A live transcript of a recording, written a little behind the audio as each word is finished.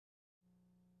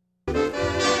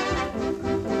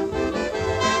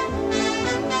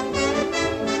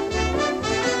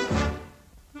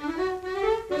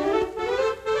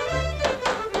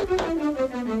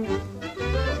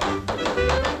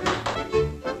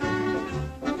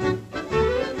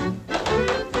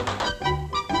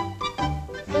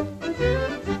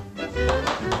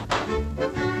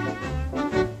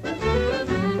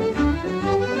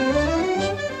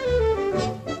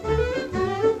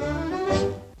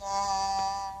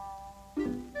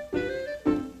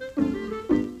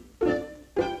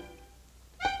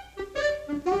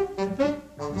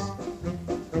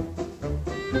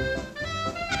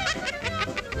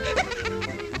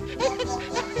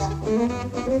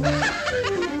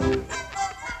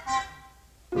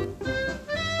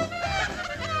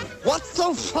What's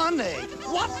so funny?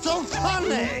 What's so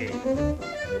funny?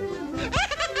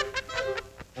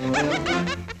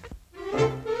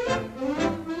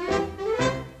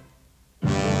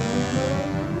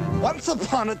 Once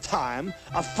upon a time,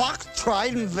 a fox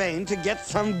tried in vain to get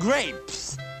some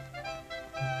grapes.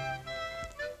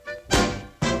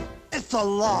 It's a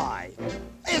lie.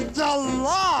 It's a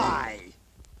lie!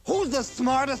 Who's the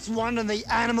smartest one in the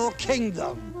animal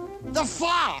kingdom? The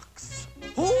fox!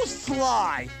 Who's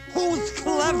sly? Who's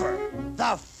clever?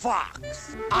 The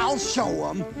fox. I'll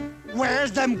show him.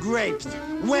 Where's them grapes?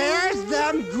 Where's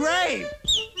them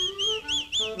grapes?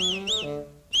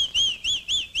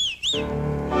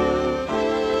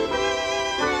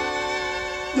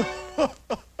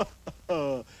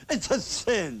 It's a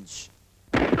cinch.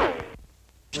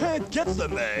 Can't get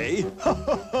them, eh?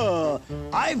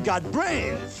 I've got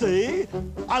brains, see?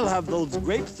 I'll have those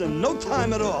grapes in no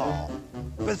time at all.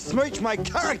 Besmirch my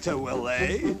character, will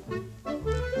they?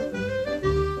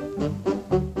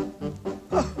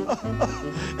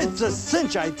 It's a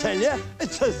cinch, I tell you.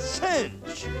 It's a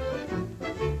cinch.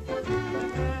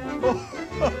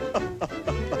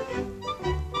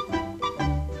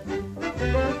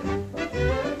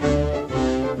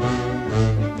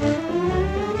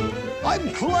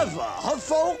 I'm clever, huh,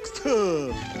 folks?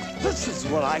 This is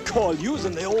what I call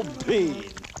using the old bean.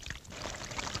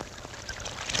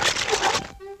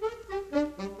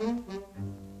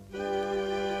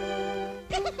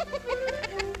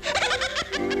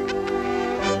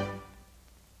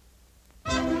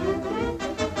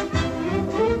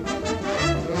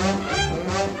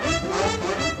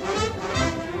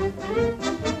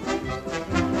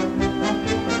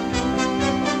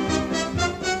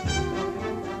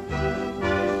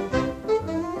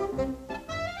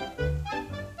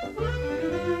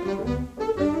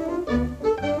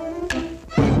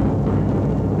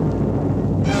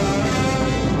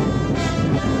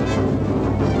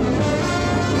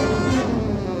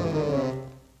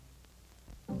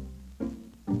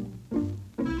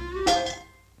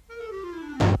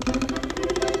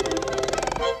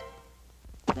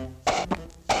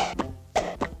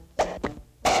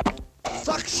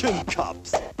 Suction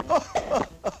cups.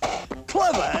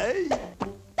 Clever, eh?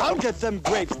 I'll get them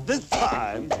grapes this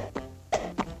time.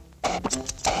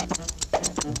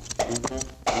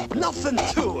 Nothing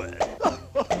to it.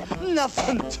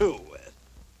 Nothing to it.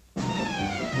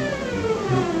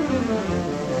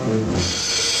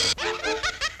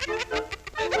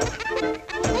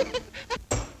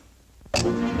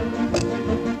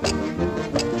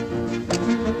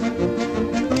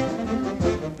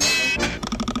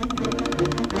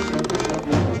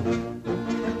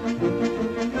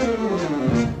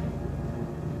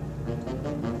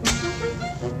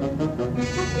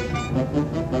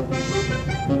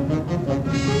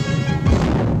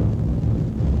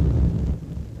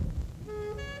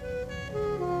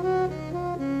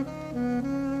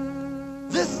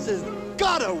 This has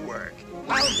gotta work.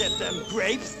 I'll get them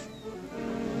grapes.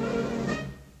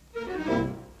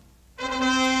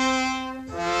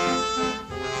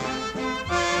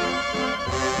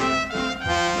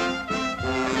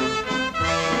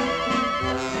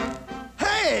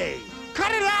 Hey,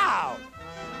 cut it out!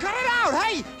 Cut it out!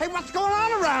 Hey, what's going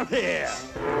on around here?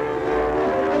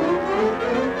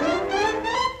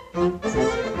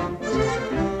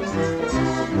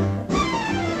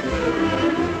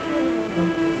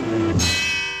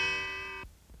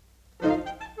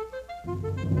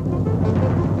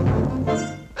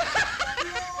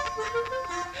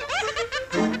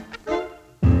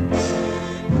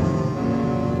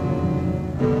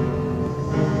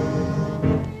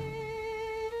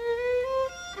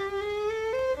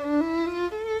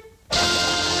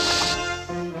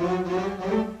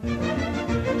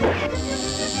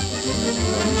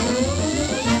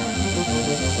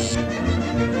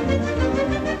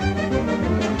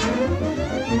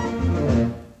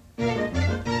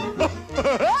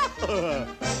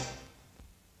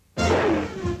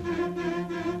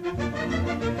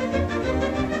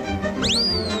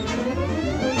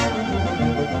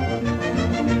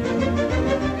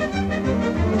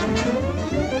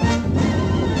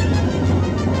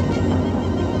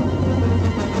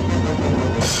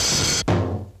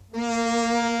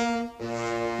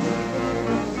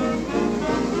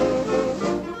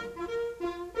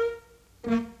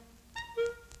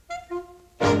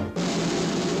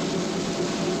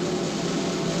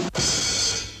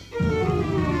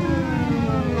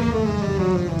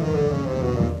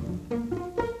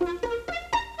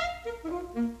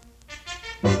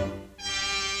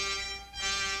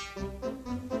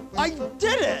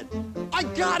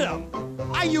 got him!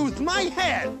 I used my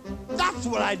head! That's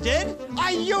what I did!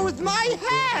 I used my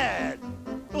head!